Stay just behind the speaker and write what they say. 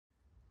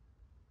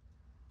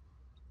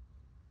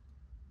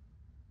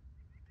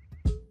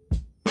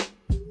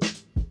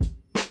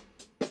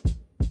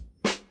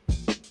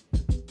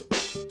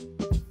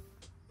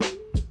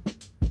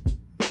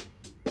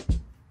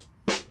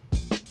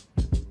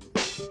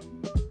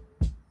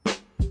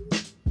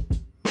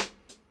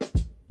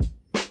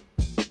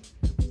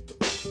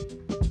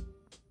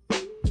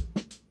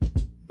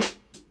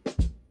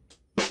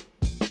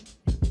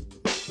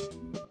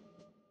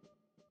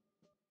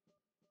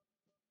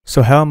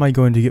So how am I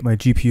going to get my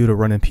GPU to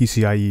run in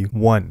PCIe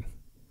 1?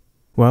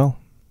 Well,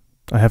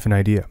 I have an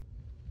idea.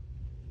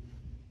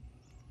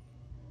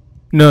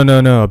 No,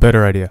 a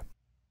better idea.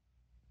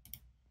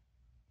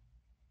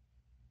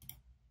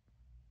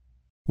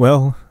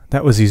 Well,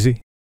 that was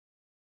easy.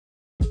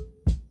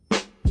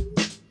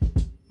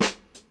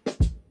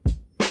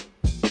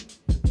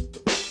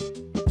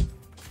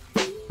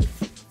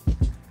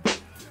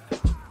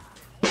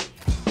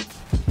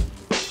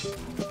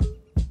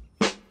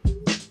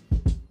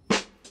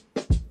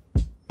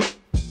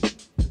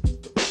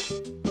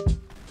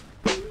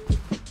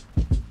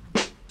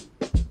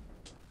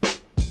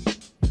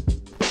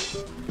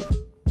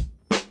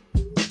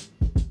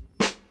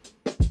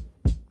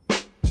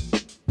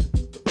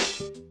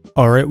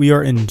 Alright, we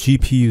are in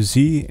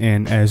GPU-Z,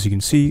 and as you can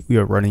see, we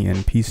are running in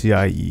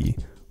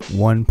PCIe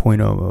 1.0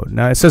 mode.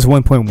 Now, it says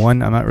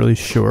 1.1, I'm not really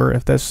sure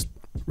if that's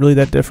really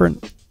that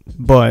different,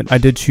 but I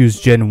did choose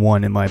Gen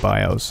 1 in my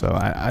BIOS, so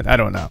I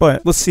don't know.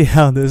 But let's see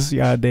how this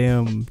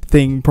goddamn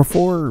thing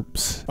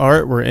performs.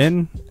 Alright, we're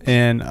in,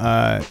 and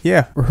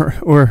yeah,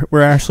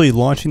 we're actually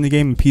launching the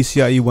game in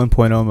PCIe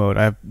 1.0 mode.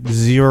 I have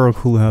zero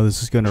clue how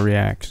this is going to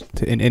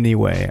react in any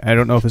way. I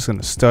don't know if it's going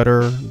to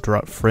stutter,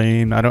 drop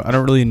frame. I don't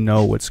really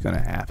know what's going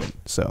to happen.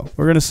 So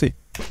we're going to see.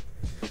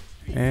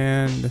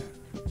 And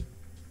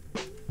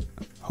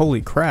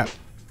holy crap.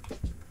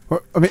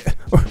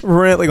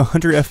 We're at like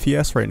 100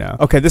 FPS right now.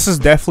 Okay, this is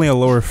definitely a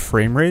lower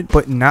frame rate,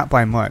 but not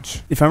by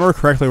much. If I remember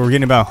correctly, we're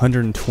getting about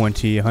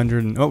 120,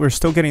 100. Oh, we're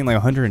still getting like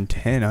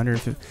 110,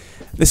 150.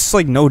 This is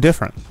like no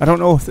different. I don't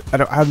know if I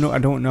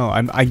don't know.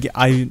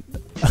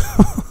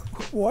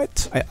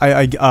 What?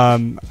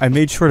 I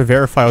made sure to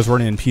verify I was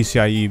running in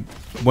PCIe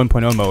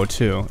 1.0 mode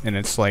too, and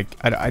it's like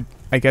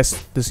I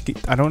guess this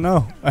I don't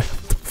know. I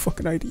have no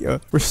fucking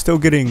idea. We're still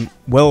getting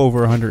well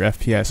over 100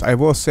 FPS. I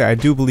will say I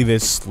do believe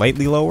it's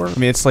slightly lower. I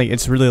mean,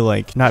 it's really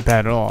like not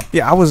bad at all.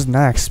 Yeah, I was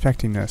not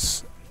expecting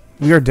this.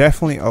 We are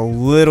definitely a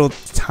little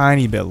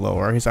tiny bit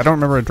lower. I don't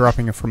remember it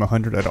dropping it from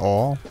 100 at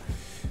all.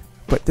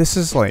 But this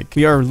is like,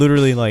 we are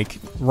literally like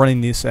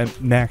running these at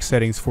max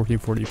settings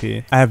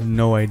 1440p. I have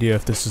no idea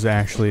if this is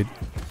actually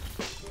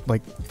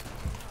like,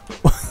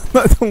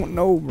 I don't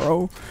know,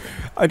 bro.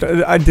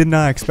 I did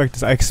not expect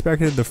this. I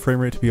expected the frame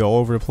rate to be all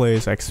over the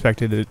place. I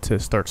expected it to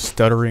start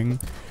stuttering.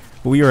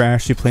 We are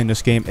actually playing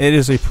this game. It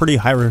is a pretty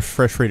high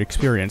refresh rate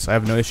experience. I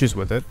have no issues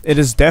with it. It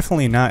is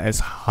definitely not as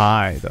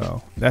high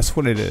though. That's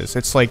what it is.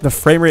 It's like the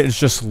frame rate is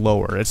just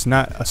lower. It's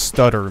not a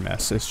stutter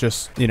mess. It's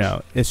just, you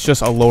know, it's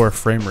just a lower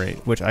frame rate,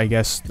 which I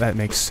guess that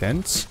makes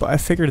sense. But I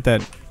figured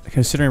that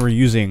considering we're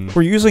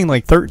using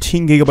like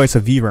 13 gigabytes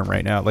of VRAM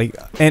right now, like,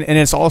 and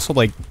it's also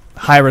like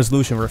high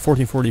resolution. We're at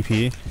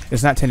 1440p.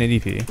 It's not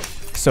 1080p.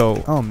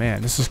 So, oh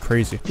man, this is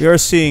crazy. We are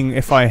seeing,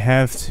 if I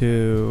have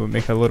to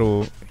make a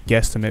little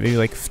guesstimate, maybe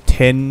like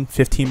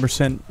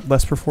 10-15%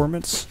 less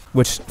performance,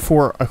 which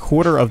for a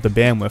quarter of the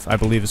bandwidth, I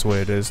believe is what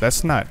it is.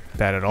 That's not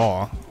bad at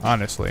all,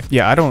 honestly.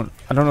 Yeah, I don't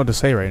know what to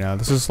say right now.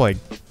 This is like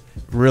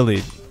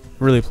really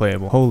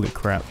playable. Holy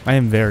crap. I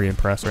am very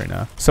impressed right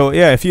now. So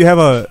yeah, if you have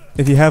a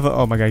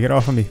oh my god, get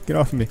off of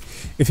me.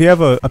 If you have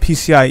a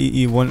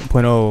PCIe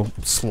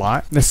 1.0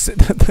 slot,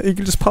 you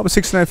can just pop a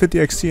 6950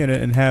 XT in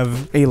it and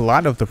have a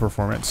lot of the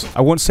performance.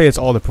 I won't say it's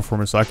all the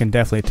performance, so I can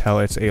definitely tell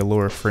it's a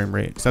lower frame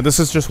rate. So this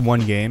is just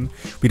one game.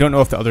 We don't know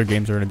if the other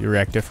games are going to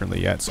react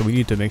differently yet, so we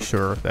need to make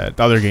sure that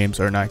the other games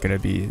are not going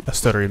to be a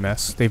stuttery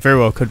mess. They very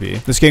well could be.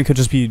 This game could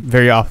just be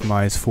very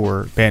optimized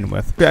for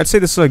bandwidth. But I'd say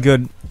this is a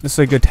good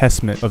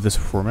testament of this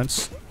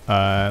performance.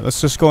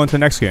 Let's just go into the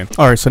next game.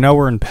 Alright, so now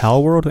we're in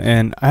Pal World,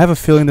 and I have a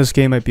feeling this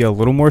game might be a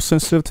little more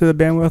sensitive to the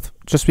bandwidth,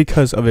 just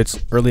because of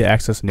its early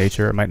access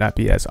nature. It might not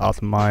be as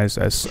optimized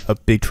as a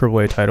big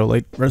AAA title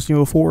like Resident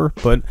Evil 4,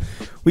 but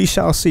we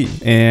shall see.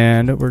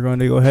 And we're going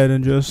to go ahead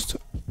and just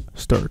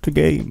start the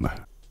game.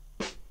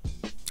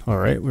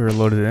 Alright, we were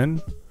loaded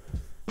in.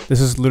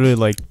 This is literally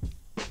like,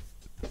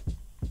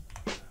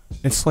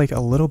 it's like a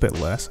little bit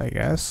less, I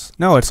guess.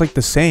 No, it's like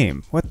the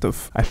same. What the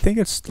I think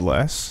it's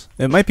less.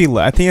 It might be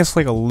less. I think it's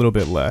like a little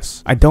bit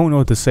less. I don't know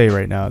what to say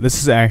right now.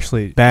 This is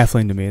actually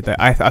baffling to me.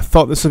 That I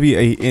thought this would be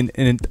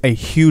a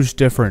huge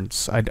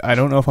difference. I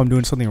don't know if I'm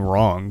doing something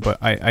wrong, but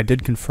I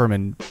did confirm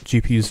in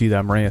GPU-Z that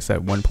I'm running this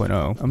at 1.0.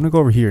 I'm gonna go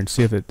over here and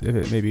see if it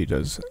maybe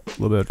does a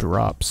little bit of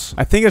drops.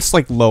 I think it's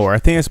like lower. I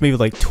think it's maybe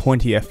like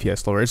 20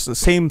 FPS lower. It's the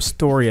same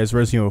story as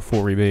Resident Evil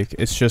 4 Remake.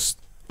 It's just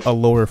a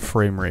lower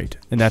frame rate,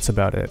 and that's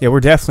about it. Yeah,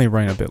 we're definitely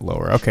running a bit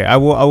lower. Okay, I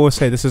will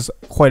say this is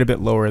quite a bit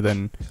lower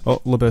than, oh,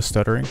 a little bit of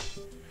stuttering.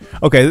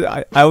 Okay,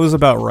 I was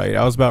about right.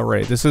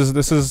 This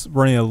is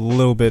running a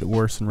little bit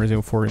worse than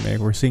Resident Evil 4 Remake.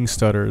 We're seeing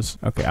stutters.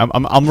 Okay,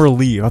 I'm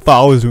relieved. I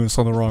thought I was doing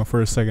something wrong for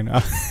a second.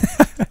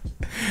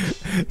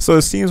 So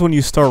it seems when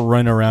you start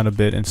running around a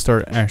bit and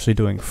start actually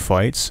doing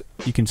fights,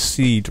 you can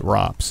see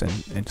drops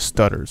and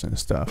stutters and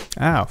stuff.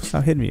 Ow,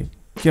 stop hitting me.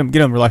 Get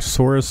him,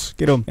 Relaxosaurus.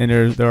 Get him.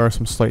 And there are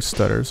some slight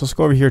stutters. Let's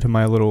go over here to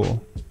my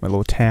little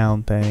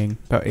town thing.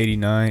 About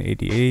 89,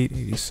 88,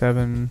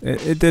 87.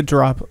 It did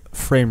drop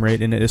frame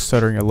rate and it is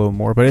stuttering a little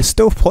more, but it's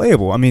still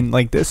playable. I mean,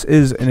 like, this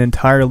is an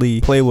entirely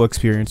playable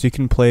experience. You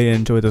can play and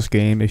enjoy this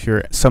game if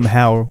you're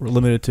somehow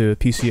limited to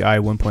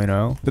PCIe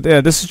 1.0. But yeah,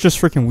 this is just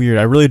freaking weird.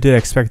 I really did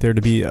expect there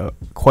to be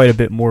quite a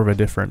bit more of a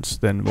difference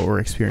than what we're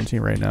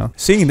experiencing right now.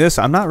 Seeing this,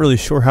 I'm not really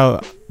sure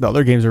how the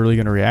other games are really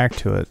going to react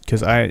to it,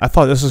 because I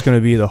thought this was going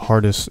to be the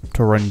hardest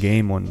to run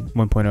game on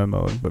 1.0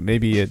 mode, but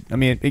maybe it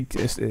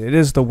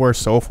is the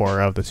worst so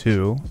far out of the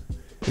two.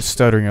 It's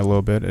stuttering a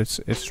little bit,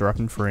 it's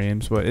dropping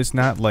frames, but it's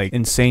not like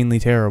insanely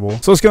terrible.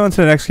 So let's go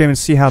into the next game and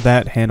see how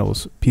that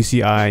handles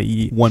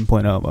PCIe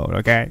 1.0 mode,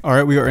 okay?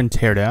 Alright, we are in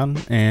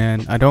Teardown,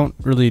 and I don't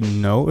really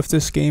know if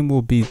this game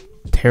will be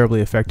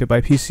terribly affected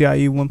by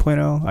PCIe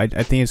 1.0.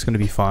 I think it's going to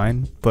be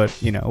fine, but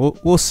you know,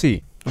 we'll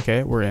see.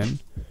 Okay, we're in.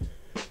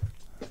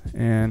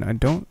 And I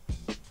don't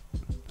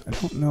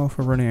know if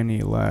we're running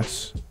any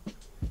less.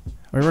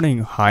 Are we running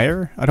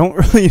higher? I don't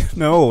really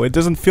know. It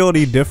doesn't feel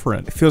any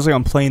different. It feels like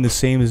I'm playing the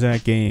same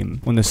exact game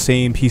on the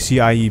same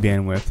PCIe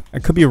bandwidth. I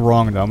could be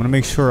wrong though. I'm gonna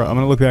make sure. I'm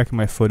gonna look back at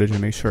my footage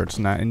and make sure it's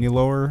not any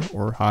lower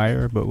or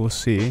higher, but we'll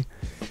see.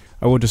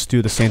 I will just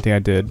do the same thing I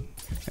did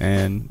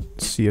and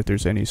see if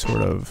there's any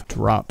sort of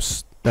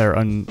drops that are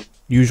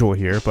unusual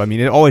here. But I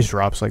mean, it always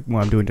drops like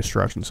when I'm doing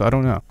destruction, so I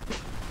don't know.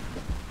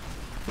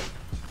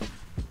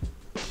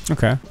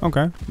 Okay,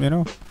 you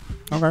know,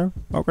 okay.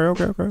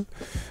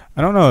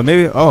 I don't know,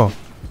 maybe, oh,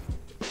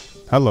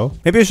 hello.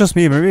 Maybe it's just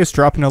me, maybe it's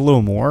dropping a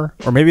little more,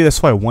 or maybe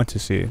that's what I want to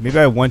see. Maybe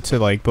I want to,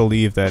 like,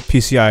 believe that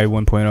PCIe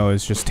 1.0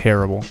 is just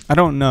terrible. I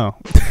don't know.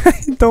 I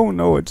don't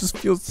know, it just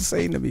feels the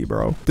same to me,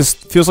 bro. This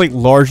feels like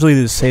largely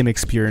the same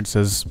experience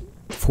as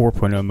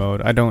 4.0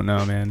 mode. I don't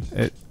know, man.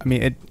 I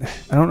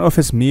don't know if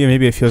it's me, or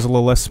maybe it feels a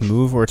little less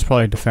smooth, or it's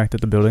probably the fact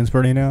that the building's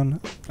burning down.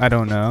 I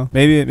don't know.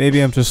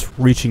 Maybe I'm just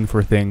reaching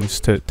for things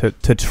to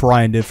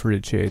try and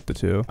differentiate the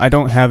two. I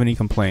don't have any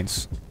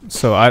complaints.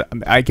 So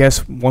I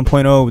guess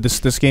 1.0,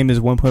 this game is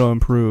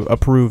 1.0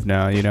 approved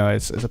now. You know,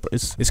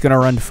 it's gonna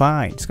run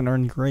fine. It's gonna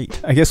run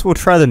great. I guess we'll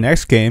try the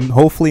next game.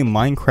 Hopefully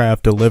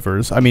Minecraft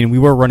delivers. I mean, we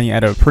were running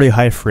at a pretty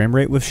high frame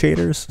rate with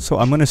shaders, so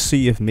I'm gonna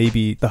see if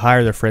maybe the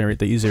higher the frame rate,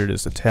 the easier it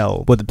is to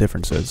tell what the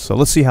difference is. So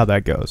let's see how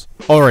that goes.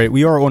 All right,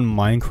 we are on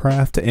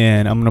Minecraft,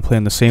 and I'm gonna play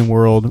in the same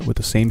world with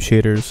the same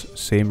shaders,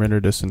 same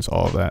render distance,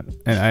 all of that.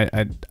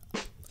 And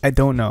I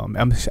don't know.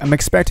 I'm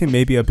expecting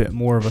maybe a bit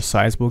more of a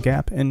sizable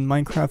gap in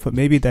Minecraft, but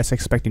maybe that's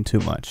expecting too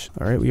much.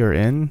 All right, we are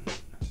in.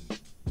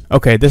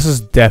 Okay, this is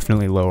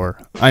definitely lower.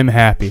 I'm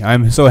happy.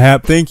 I'm so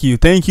happy.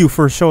 Thank you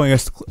for showing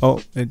us.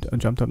 Oh, it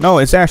jumped up. No,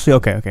 it's actually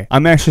okay.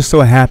 I'm actually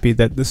so happy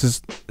that this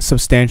is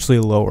substantially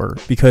lower,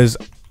 because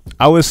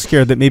I was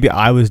scared that maybe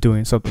I was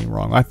doing something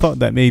wrong. I thought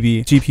that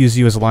maybe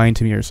GPU-Z was lying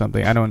to me or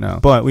something. I don't know.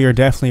 But we are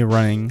definitely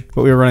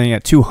running,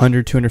 at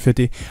 200,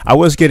 250. I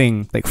was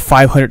getting like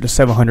 500 to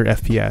 700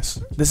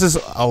 FPS. This is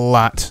a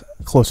lot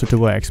closer to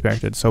what I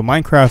expected. So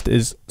Minecraft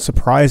is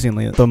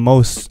surprisingly the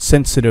most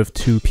sensitive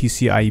to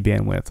PCIe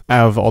bandwidth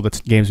out of all the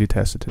games we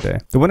tested today.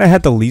 The one I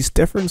had the least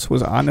difference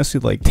was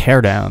honestly like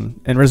Teardown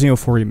and Resident Evil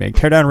 4 Remake.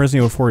 Teardown and Resident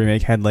Evil 4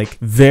 Remake had like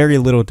very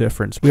little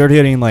difference. We were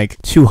getting like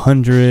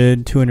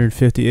 200,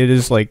 250. It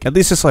is like, at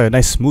least it's like a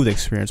nice smooth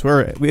experience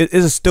where it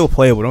is still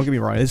playable. Don't get me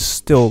wrong. It's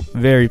still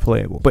very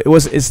playable, but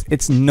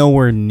it's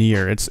nowhere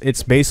near.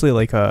 It's basically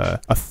like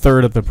a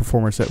third of the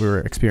performance that we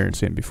were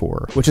experiencing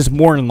before, which is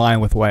more in line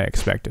with what I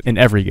expected in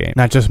every game,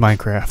 not just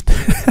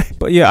Minecraft.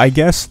 But yeah, I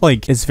guess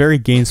like it's very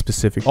game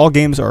specific. All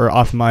games are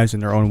optimized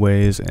in their own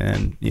ways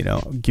and, you know,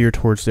 geared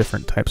towards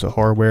different types of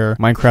hardware.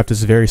 Minecraft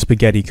is very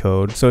spaghetti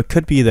code, so it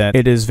could be that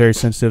it is very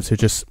sensitive to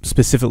just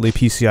specifically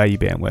PCIe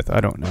bandwidth. I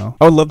don't know.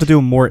 I would love to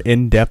do more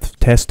in-depth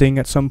testing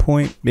at some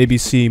point, maybe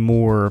see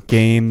more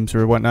games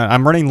or whatnot.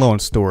 I'm running low on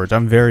storage.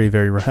 I'm very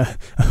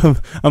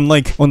I'm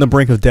like on the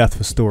brink of death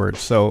with storage,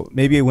 so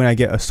maybe when I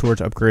get a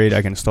storage upgrade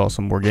I can install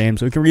some more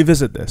games. We can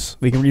revisit this.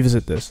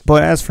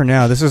 But as for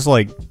now, this is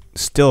like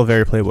still a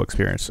very playable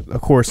experience.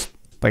 Of course,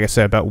 like I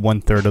said, about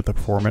 1/3 of the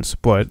performance,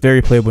 but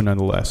very playable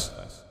nonetheless.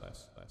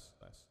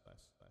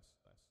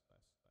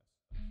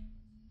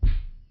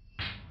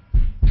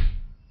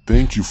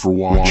 Thank you for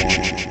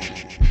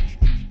watching.